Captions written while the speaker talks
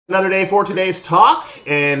Another day for today's talk,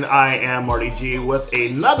 and I am Marty G with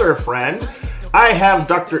another friend. I have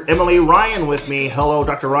Dr. Emily Ryan with me. Hello,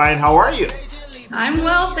 Dr. Ryan. How are you? I'm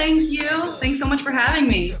well, thank you. Thanks so much for having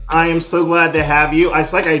me. I am so glad to have you. I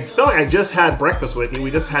feel like I just had breakfast with you.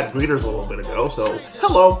 We just had greeters a little bit ago, so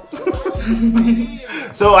hello.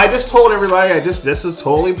 So I just told everybody, this is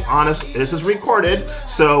totally honest. This is recorded,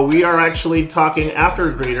 so we are actually talking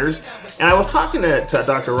after greeters. And I was talking to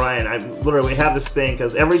Dr. Ryan. I literally have this thing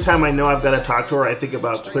because every time I know I've got to talk to her, I think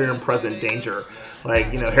about clear and present danger. Like,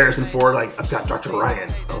 Harrison Ford, like, I've got Dr.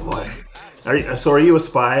 Ryan. Oh boy. Are you a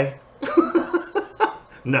spy?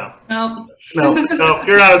 No. No,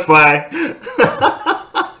 You're not a spy.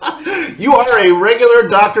 You are a regular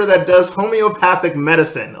doctor that does homeopathic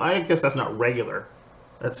medicine. I guess that's not regular.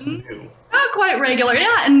 That's new. not quite regular.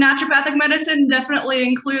 Yeah, and naturopathic medicine definitely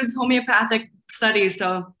includes homeopathic studies,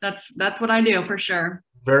 so that's what I do for sure.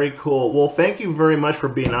 Very cool. Well, thank you very much for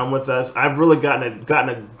being on with us. I've really gotten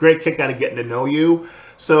a great kick out of getting to know you.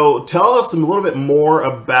 So tell us a little bit more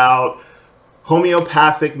about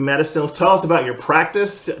homeopathic medicine. Tell us about your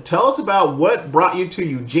practice. Tell us about what brought you to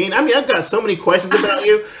Eugene. I mean, I've got so many questions about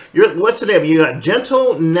you. What's the name? You got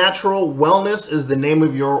Gentle Natural Wellness is the name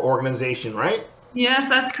of your organization, right? Yes,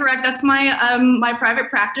 that's correct. That's my private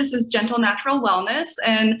practice is Gentle Natural Wellness,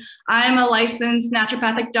 and I'm a licensed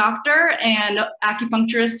naturopathic doctor and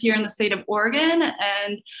acupuncturist here in the state of Oregon.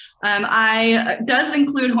 And I does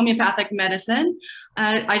include homeopathic medicine.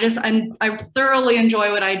 I thoroughly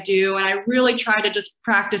enjoy what I do, and I really try to just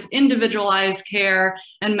practice individualized care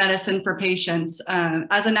and medicine for patients.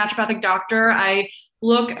 As a naturopathic doctor, I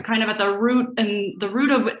look kind of at the root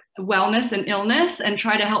of wellness and illness and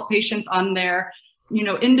try to help patients on their,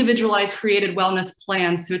 individualized created wellness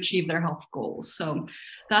plans to achieve their health goals. So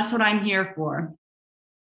that's what I'm here for.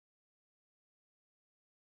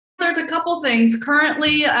 There's a couple things.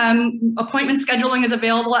 Currently, appointment scheduling is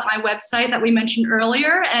available at my website that we mentioned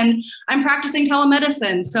earlier, and I'm practicing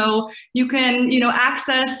telemedicine. So you can,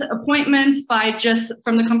 access appointments by just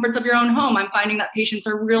from the comforts of your own home. I'm finding that patients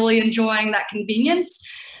are really enjoying that convenience.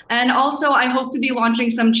 And also, I hope to be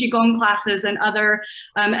launching some Qigong classes and other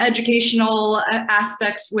educational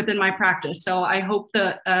aspects within my practice. So I hope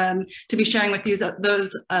to be sharing with you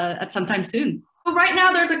those at some time soon. So right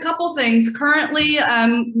now, there's a couple things. Currently,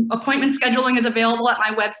 appointment scheduling is available at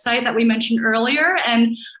my website that we mentioned earlier,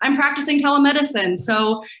 and I'm practicing telemedicine.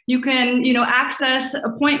 So you can, access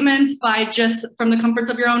appointments by just from the comforts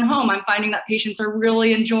of your own home. I'm finding that patients are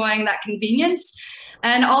really enjoying that convenience.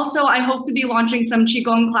 And also, I hope to be launching some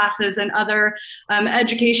Qigong classes and other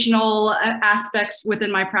educational aspects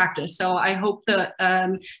within my practice. So I hope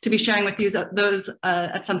to be sharing with you those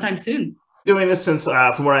at some time soon. Doing this since,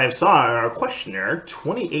 from what I saw in our questionnaire,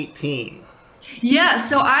 2018. Yeah,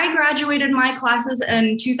 so I graduated my classes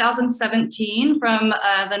in 2017 from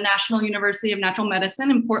the National University of Natural Medicine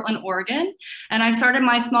in Portland, Oregon. And I started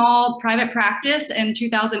my small private practice in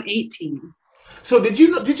 2018. So did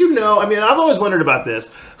you know, I mean, I've always wondered about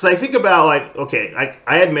this, because I think about, like, okay,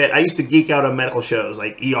 I admit, I used to geek out on medical shows,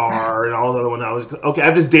 like ER and all the other ones.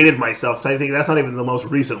 I've just dated myself, so I think that's not even the most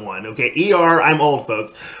recent one, okay? ER, I'm old,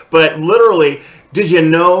 folks. But literally, did you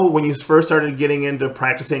know when you first started getting into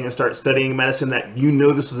practicing and start studying medicine that you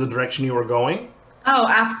knew this was the direction you were going? Oh,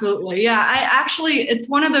 absolutely. Yeah, it's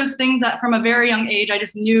one of those things that from a very young age, I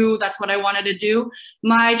just knew that's what I wanted to do.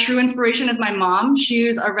 My true inspiration is my mom.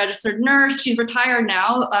 She's a registered nurse. She's retired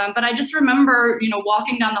now. But I just remember,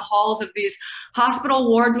 walking down the halls of these hospital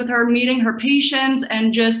wards with her, meeting her patients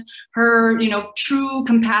and just her, true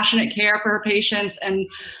compassionate care for her patients. And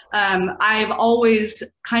I've always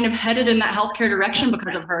kind of headed in that healthcare direction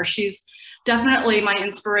because of her. She's definitely my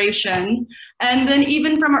inspiration. And then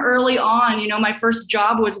even from early on, my first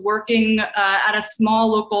job was working at a small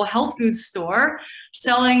local health food store,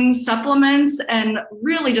 selling supplements and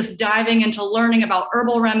really just diving into learning about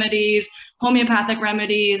herbal remedies, homeopathic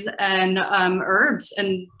remedies, and herbs.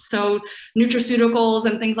 And so nutraceuticals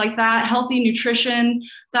and things like that, healthy nutrition,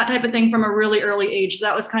 that type of thing from a really early age. So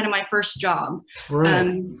that was kind of my first job.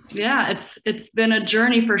 Right. Yeah, it's been a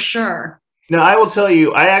journey for sure. Now, I will tell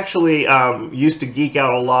you, I actually used to geek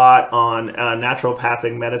out a lot on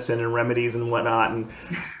naturopathic medicine and remedies and whatnot, and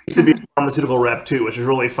used to be a pharmaceutical rep too, which is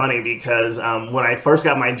really funny because when I first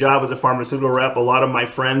got my job as a pharmaceutical rep, a lot of my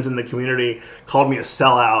friends in the community called me a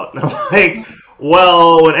sellout. And I'm like,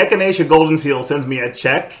 well, when Echinacea Golden Seal sends me a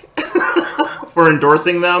check for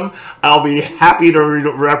endorsing them, I'll be happy to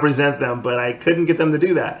represent them, but I couldn't get them to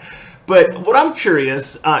do that. But what I'm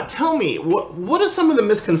curious, tell me, what are some of the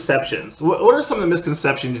misconceptions? What are some of the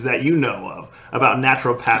misconceptions that you know of about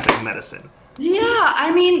naturopathic medicine? Yeah,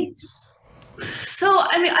 I mean, So,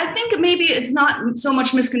 I mean, I think maybe it's not so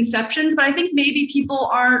much misconceptions, but I think maybe people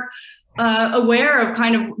aren't aware of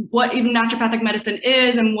kind of what even naturopathic medicine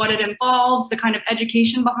is and what it involves, the kind of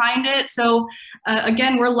education behind it. So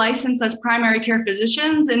again, we're licensed as primary care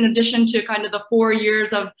physicians. In addition to kind of the 4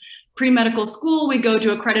 years of pre-medical school, we go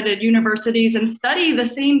to accredited universities and study the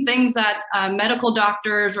same things that medical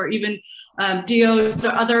doctors or even DOs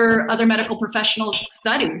or other medical professionals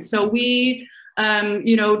study. So we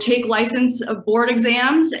take license board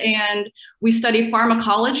exams, and we study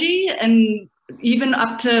pharmacology and even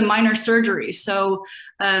up to minor surgery. So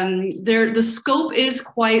the scope is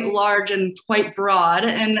quite large and quite broad.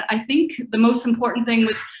 And I think the most important thing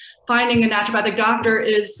with finding a naturopathic doctor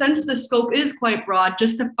is, since the scope is quite broad,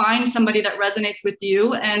 just to find somebody that resonates with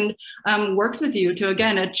you and works with you to,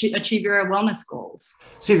 again, achieve your wellness goals.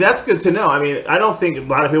 See, that's good to know. I mean, I don't think a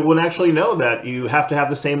lot of people would actually know that you have to have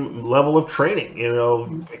the same level of training. You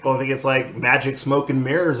know, people think it's like magic, smoke, and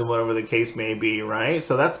mirrors, and whatever the case may be, right?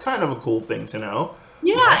 So that's kind of a cool thing to know.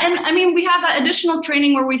 Yeah, and I mean, we have that additional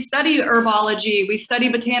training where we study herbology, we study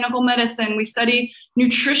botanical medicine, we study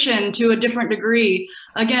nutrition to a different degree.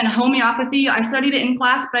 Again, homeopathy, I studied it in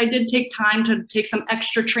class, but I did take time to take some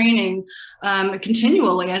extra training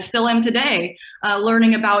continually. I still am today,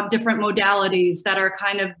 learning about different modalities that are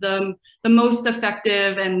kind of the most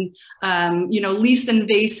effective and least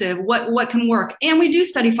invasive, what can work. And we do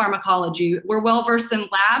study pharmacology. We're well versed in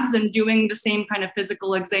labs and doing the same kind of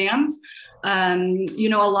physical exams. A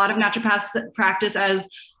lot of naturopaths practice as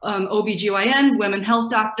OBGYN, women health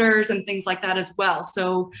doctors, and things like that as well.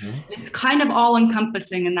 So it's kind of all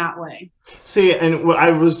encompassing in that way. See, and I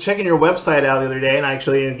was checking your website out the other day, and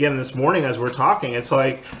actually again this morning as we're talking, it's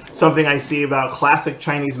like something I see about classic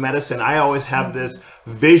Chinese medicine. I always have this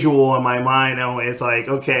visual in my mind. It's like,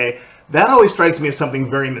 okay, that always strikes me as something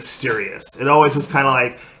very mysterious. It always is kind of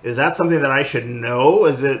like, is that something that I should know?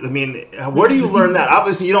 Is it, I mean, where do you learn that?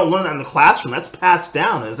 Obviously, you don't learn that in the classroom. That's passed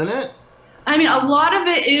down, isn't it? I mean, a lot of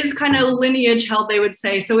it is kind of lineage held, they would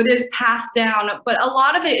say. So it is passed down, but a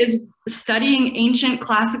lot of it is studying ancient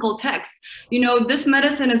classical texts. This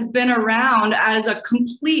medicine has been around as a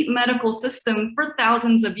complete medical system for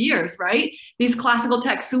thousands of years, right? These classical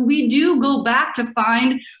texts. So we do go back to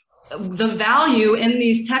find the value in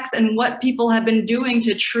these texts and what people have been doing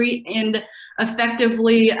to treat and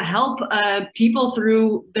effectively help people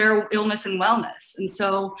through their illness and wellness. And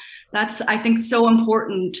so that's, I think, so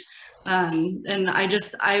important. And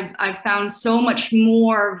I've found so much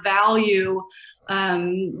more value,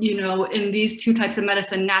 in these two types of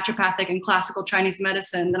medicine, naturopathic and classical Chinese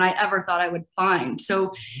medicine, than I ever thought I would find.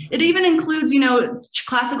 So it even includes,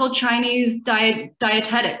 classical Chinese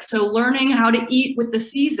dietetics. So learning how to eat with the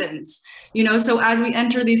seasons, so as we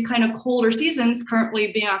enter these kind of colder seasons,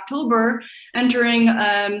 currently being October, entering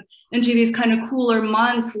into these kind of cooler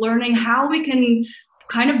months, learning how we can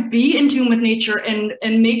kind of be in tune with nature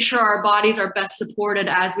and make sure our bodies are best supported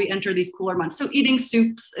as we enter these cooler months. So eating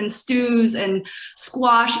soups and stews and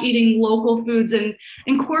squash, eating local foods, and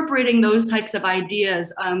incorporating those types of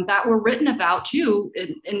ideas that were written about too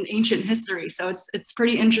in ancient history. So it's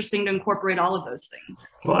pretty interesting to incorporate all of those things.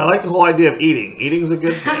 Well, I like the whole idea of eating. Eating's a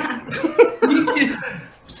good thing. Me too.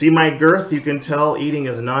 See my girth, you can tell eating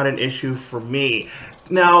is not an issue for me.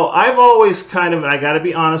 Now, I've always kind of, and I got to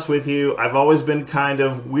be honest with you, I've always been kind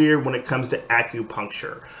of weird when it comes to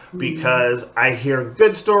acupuncture, because I hear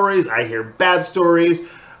good stories, I hear bad stories.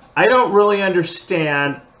 I don't really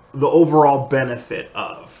understand the overall benefit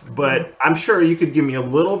of, but I'm sure you could give me a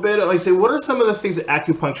little bit of, like, say, what are some of the things that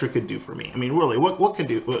acupuncture could do for me? I mean, really, what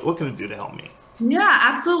can it do to help me? Yeah,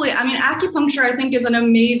 absolutely. I mean, acupuncture, I think, is an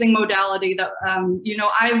amazing modality that,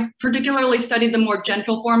 I've particularly studied the more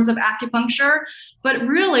gentle forms of acupuncture, but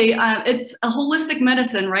really it's a holistic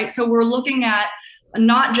medicine, right? So we're looking at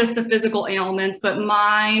not just the physical ailments, but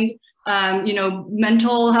mind,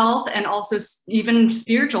 mental health, and also even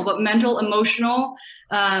spiritual, but mental, emotional,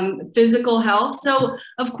 physical health. So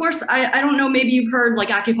of course, I don't know, maybe you've heard like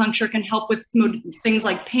acupuncture can help with things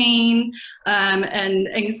like pain and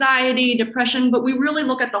anxiety, depression, but we really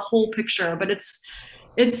look at the whole picture. But it's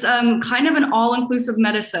kind of an all-inclusive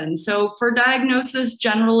medicine. So for diagnosis,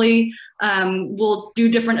 generally, we'll do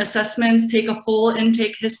different assessments, take a full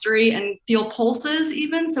intake history, and feel pulses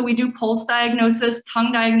even. So we do pulse diagnosis,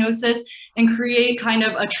 tongue diagnosis, and create kind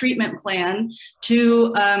of a treatment plan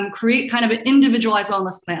to create kind of an individualized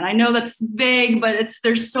wellness plan. I know that's vague, but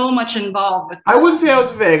there's so much involved with this. I wouldn't say I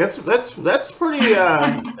was vague. That's pretty,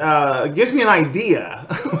 gives me an idea.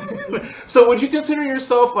 So would you consider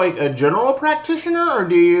yourself like a general practitioner, or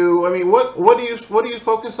do you? I mean, what do you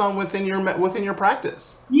focus on within your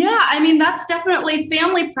practice? Yeah, I mean, that's definitely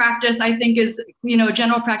family practice, I think is,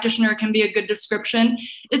 general practitioner can be a good description.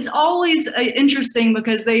 It's always interesting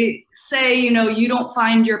because they say, you don't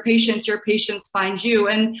find your patients find you.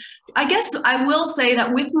 And I guess I will say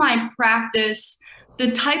that with my practice,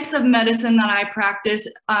 the types of medicine that I practice,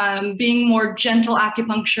 being more gentle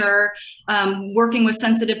acupuncture, working with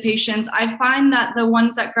sensitive patients, I find that the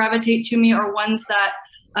ones that gravitate to me are ones that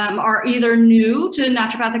are either new to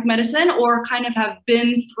naturopathic medicine or kind of have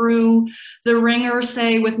been through the ringer,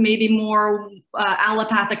 say with maybe more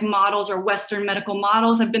allopathic models or Western medical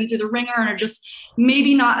models, have been through the ringer and are just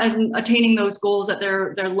maybe not attaining those goals that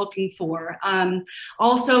they're looking for.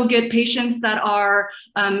 Also get patients that are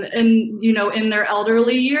in their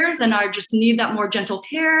elderly years and are just need that more gentle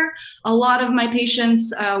care. A lot of my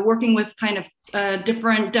patients working with kind of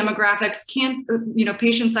different demographics,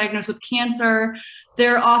 patients diagnosed with cancer,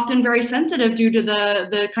 they're often very sensitive due to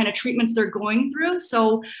the kind of treatments they're going through.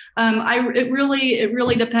 So it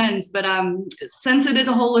really depends. But since it is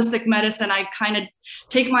a holistic medicine, I kind of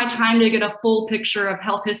take my time to get a full picture of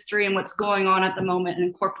health history and what's going on at the moment and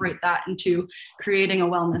incorporate that into creating a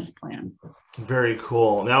wellness plan. Very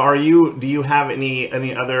cool. Now, do you have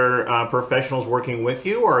any other professionals working with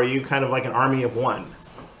you, or are you kind of like an army of one?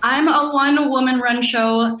 I'm a one-woman run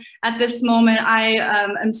show at this moment. I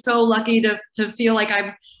am so lucky to feel like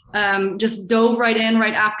I've just dove right in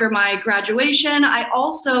right after my graduation. I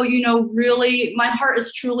also, really, my heart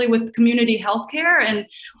is truly with community healthcare. And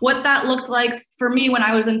what that looked like for me when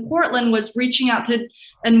I was in Portland was reaching out to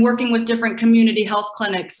and working with different community health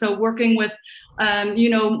clinics. So working with,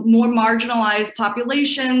 more marginalized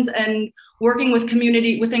populations and working with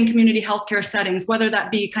within community healthcare settings, whether that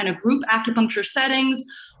be kind of group acupuncture settings.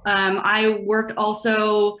 I worked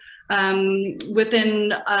also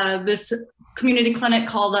within this community clinic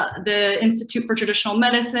called the Institute for Traditional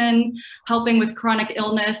Medicine, helping with chronic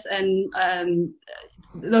illness and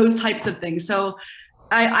those types of things. So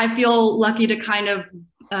I feel lucky to kind of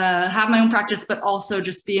have my own practice, but also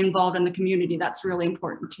just be involved in the community. That's really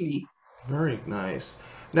important to me. Very nice.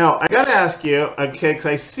 Now, I got to ask you, okay, because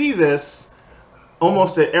I see this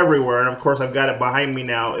almost everywhere, and of course I've got it behind me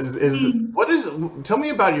now. Tell me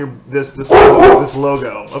about this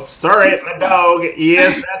logo. Oh, sorry, my dog.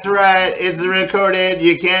 Yes, that's right. It's recorded.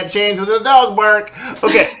 You can't change the dog bark.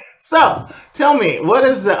 Okay, so tell me, what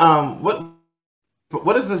is the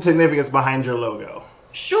significance behind your logo?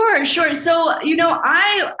 Sure. So,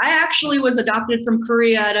 I actually was adopted from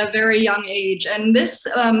Korea at a very young age, and this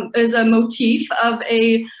is a motif of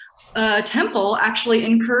a temple actually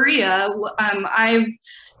in Korea.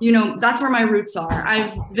 That's where my roots are.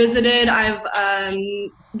 I've visited, I've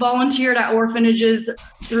volunteered at orphanages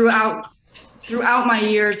throughout my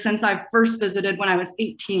years since I first visited when I was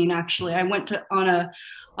 18. Actually, I went on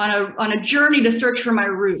a journey to search for my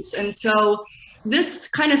roots, and so this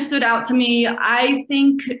kind of stood out to me. I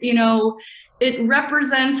think it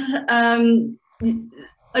represents a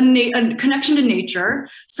connection to nature.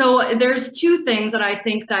 So there's two things that I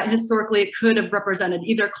think that historically it could have represented,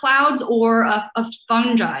 either clouds or a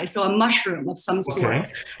fungi, so a mushroom of some sort.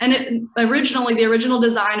 Okay. And the original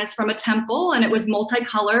design is from a temple, and it was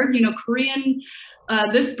multicolored.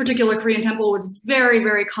 This particular Korean temple was very,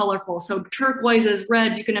 very colorful. So turquoises,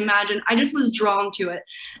 reds, you can imagine. I just was drawn to it.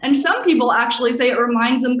 And some people actually say it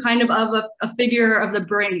reminds them kind of a figure of the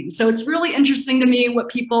brain. So it's really interesting to me what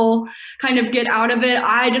people kind of get out of it.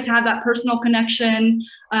 I just had that personal connection.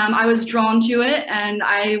 I was drawn to it. And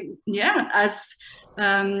I was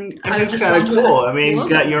just kind of cool. I mean, you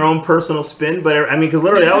got your own personal spin, but I mean, because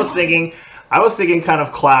literally I was thinking kind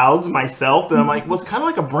of clouds myself, and I'm like, well, it's kind of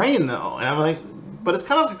like a brain though. And I'm like, but it's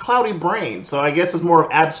kind of like a cloudy brain. So I guess it's more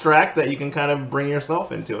abstract that you can kind of bring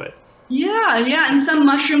yourself into it. Yeah. And some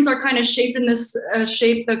mushrooms are kind of shaped in this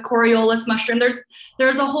shape, the Coriolis mushroom.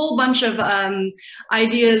 There's a whole bunch of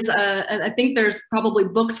ideas. I think there's probably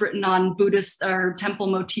books written on Buddhist or temple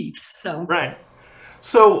motifs. So right.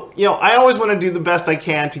 So, I always want to do the best I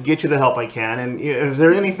can to get you the help I can. And is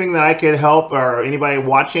there anything that I could help, or anybody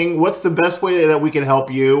watching? What's the best way that we can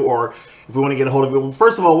help you, or if we want to get a hold of you? Well,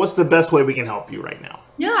 first of all, what's the best way we can help you right now?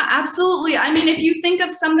 Yeah, absolutely. I mean, if you think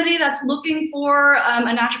of somebody that's looking for a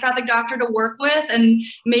naturopathic doctor to work with and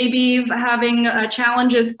maybe having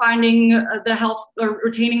challenges finding the health or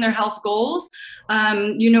retaining their health goals,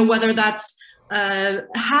 whether that's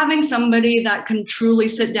having somebody that can truly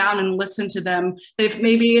sit down and listen to them. They've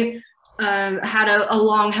maybe had a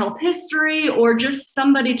long health history, or just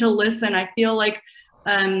somebody to listen. I feel like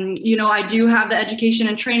I do have the education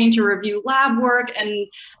and training to review lab work, and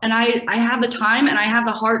I have the time and I have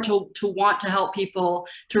the heart to want to help people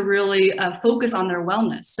to really focus on their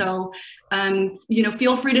wellness. So,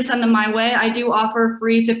 feel free to send them my way. I do offer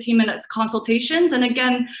free 15 minutes consultations. And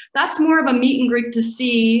again, that's more of a meet and greet to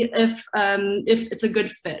see if it's a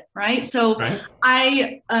good fit, right? So Right.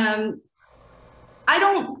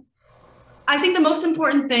 I think the most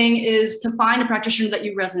important thing is to find a practitioner that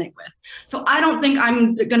you resonate with. So I don't think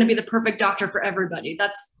I'm going to be the perfect doctor for everybody.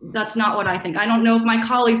 That's not what I think. I don't know if my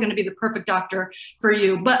colleague's going to be the perfect doctor for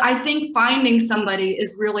you, but I think finding somebody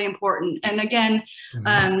is really important. And again,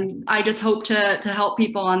 I just hope to help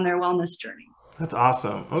people on their wellness journey. That's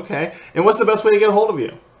awesome. Okay. And what's the best way to get a hold of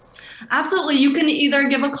you? Absolutely. You can either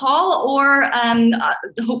give a call or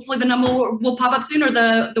hopefully the number will pop up soon, or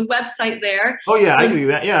the website there. Oh, yeah, I can do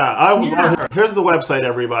that. Yeah. Here's the website,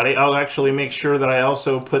 everybody. I'll actually make sure that I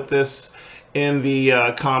also put this in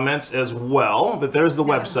the comments as well. But there's the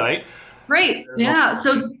website. Great. Yeah.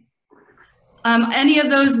 So any of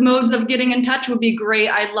those modes of getting in touch would be great.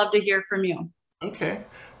 I'd love to hear from you. Okay.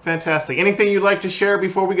 Fantastic. Anything you'd like to share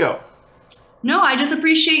before we go? No, I just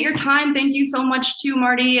appreciate your time. Thank you so much too,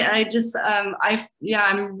 Marty.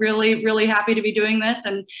 I'm really, really happy to be doing this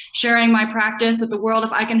and sharing my practice with the world.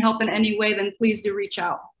 If I can help in any way, then please do reach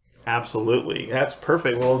out. Absolutely. That's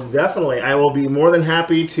perfect. Well, definitely. I will be more than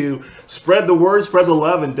happy to spread the word, spread the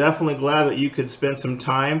love, and definitely glad that you could spend some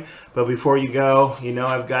time. But before you go,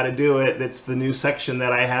 I've got to do it. It's the new section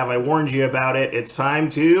that I have. I warned you about it. It's time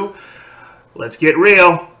to let's get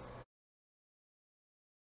real.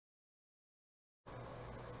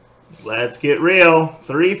 Let's get real.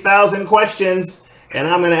 3,000 questions. And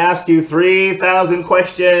I'm going to ask you 3,000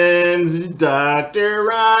 questions, Dr.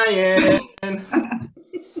 Ryan.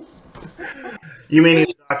 You may need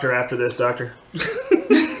a doctor after this, doctor.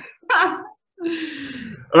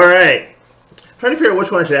 All right. I'm trying to figure out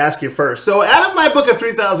which one I should ask you first. So out of my book of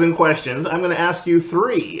 3,000 questions, I'm going to ask you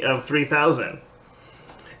 3 of 3,000.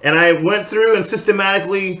 And I went through and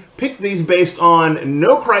systematically picked these based on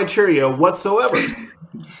no criteria whatsoever.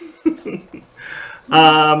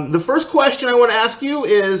 The first question I want to ask you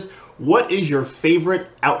is, what is your favorite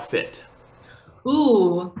outfit?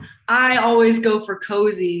 Ooh, I always go for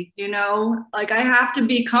cozy, like I have to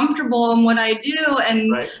be comfortable in what I do.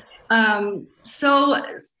 And right. I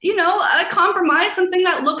compromise something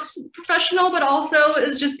that looks professional, but also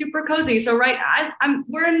is just super cozy. So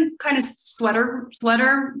we're in kind of sweater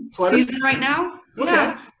season right now. Okay.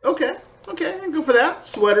 Yeah. Okay. Go for that.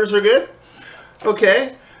 Sweaters are good.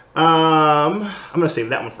 Okay. I'm gonna save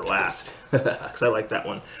that one for last because I like that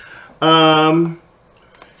one.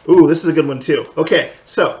 Ooh, this is a good one too. Okay,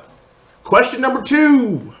 so question number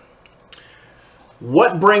 2.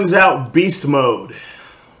 What brings out beast mode?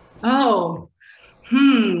 Oh,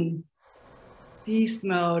 beast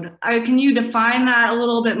mode. Can you define that a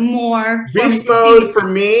little bit more? Beast mode for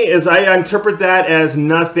me is, I interpret that as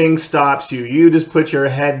nothing stops you. You just put your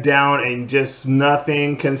head down and just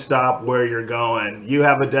nothing can stop where you're going. You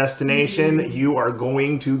have a destination, you are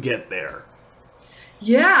going to get there.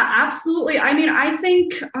 Yeah, absolutely. I mean, I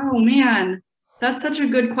think, oh man, that's such a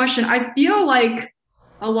good question. I feel like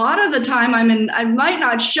a lot of the time I might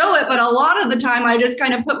not show it, but a lot of the time I just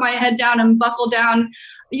kind of put my head down and buckle down.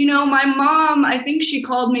 My mom, I think she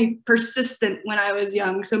called me persistent when I was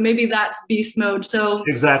young. So maybe that's beast mode. So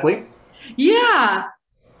exactly. Yeah.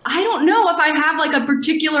 I don't know if I have like a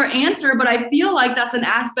particular answer, but I feel like that's an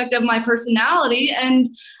aspect of my personality.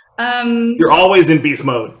 And you're always in beast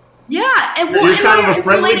mode. Yeah. And you're kind of a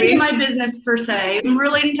friendly beast? To my business per se,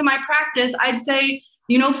 relating to my practice, I'd say,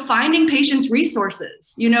 finding patients'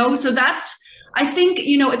 resources, so that's, I think,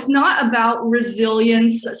 it's not about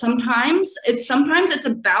resilience. Sometimes it's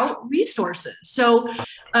about resources. So,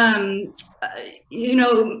 in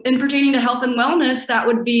pertaining to health and wellness, that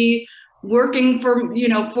would be working for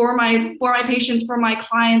my patients, for my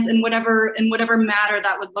clients, in whatever matter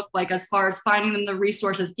that would look like, as far as finding them the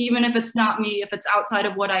resources, even if it's not me, if it's outside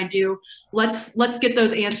of what I do, let's get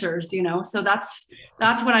those answers, so that's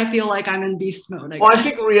what I feel like I'm in beast mode. I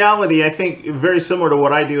think in reality, very similar to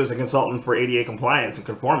what I do as a consultant for ADA compliance and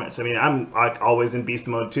conformance. I mean, I'm like always in beast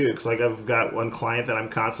mode too, because I've got one client that I'm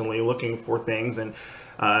constantly looking for things, and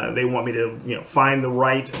they want me to, find the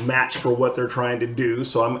right match for what they're trying to do.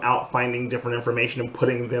 So I'm out finding different information and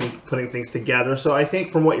putting things together. So I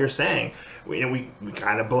think from what you're saying, we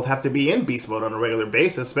kind of both have to be in beast mode on a regular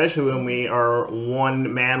basis, especially when we are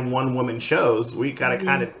one man, one woman shows. We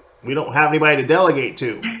gotta we don't have anybody to delegate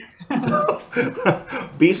to. So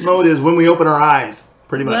beast mode is when we open our eyes,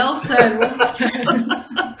 pretty much. Well said.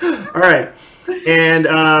 All right.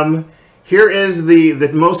 And here is the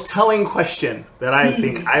most telling question that I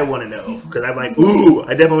think I want to know, because I'm like, ooh,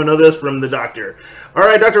 I definitely know this from the doctor. All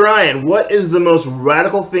right, Dr. Ryan, what is the most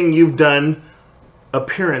radical thing you've done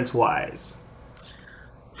appearance-wise?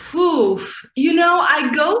 You know,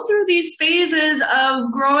 I go through these phases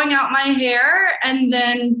of growing out my hair and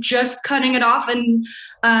then just cutting it off. And,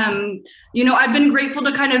 you know, I've been grateful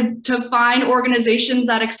to to find organizations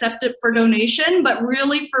that accept it for donation. But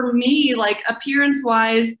really for me, like appearance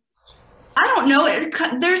wise, I don't know.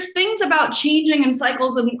 There's things about changing in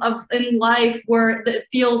cycles in life where it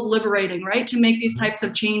feels liberating, right? To make these types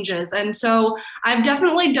of changes. And so I've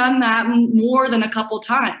definitely done that more than a couple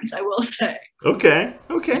times, I will say. Okay.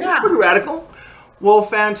 Yeah. Pretty radical. Well,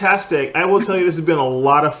 fantastic. I will tell you, this has been a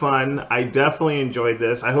lot of fun. I definitely enjoyed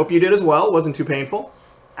this. I hope you did as well. It wasn't too painful.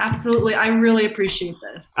 Absolutely. I really appreciate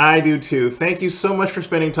this. I do too. Thank you so much for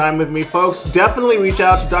spending time with me, folks. Definitely reach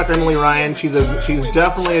out to Dr. Emily Ryan. She's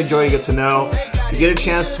definitely a joy to get to know. If you get a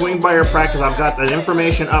chance, swing by her practice. I've got that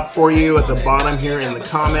information up for you at the bottom here in the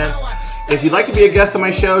comments. If you'd like to be a guest on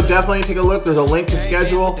my show, definitely take a look. There's a link to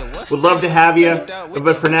schedule. Would love to have you.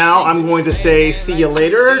 But for now, I'm going to say see you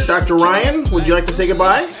later. Dr. Ryan, would you like to say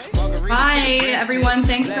goodbye? Bye, everyone.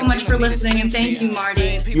 Thanks so much for listening, and thank you,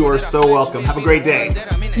 Marty. You are so welcome. Have a great day.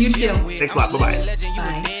 You too. Thanks a lot. Bye-bye.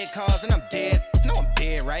 Bye.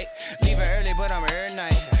 Leave it early, but I'm here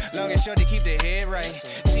night. Long and short to keep the head right.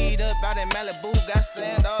 Teed up out in Malibu, got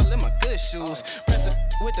sand all in my good shoes. Pressing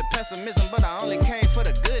with the pessimism, but I only came for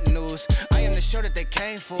the good news. I am the show that they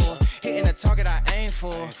came for, hitting the target I aim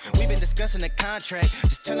for. We've been discussing the contract,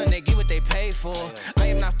 just telling they get what they paid for. I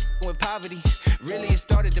am not with poverty, really it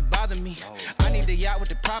started to bother me. I need the yacht with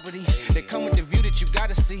the property, they come with the view that you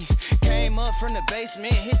gotta see. Came up from the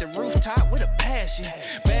basement, hit the rooftop with a passion.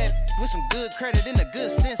 Bad with some good credit and a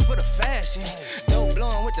good sense for the fashion. Dope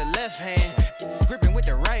blowing with the left hand, gripping with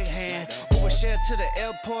the right hand. Uber share to the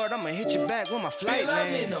airport, I'ma hit you back when my flight land.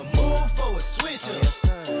 I'm in the mood for a switch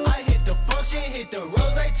up. I hit the function, hit the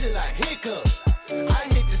rose till I hiccup. I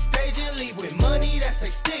hit the stage and leave with money that say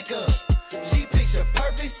stick up. She picture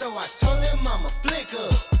perfect, so I told him I'ma flick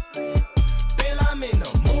up. Bill, I'm in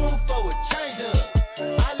the mood for a change up.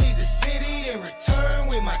 I leave the city and return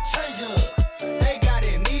with my change up.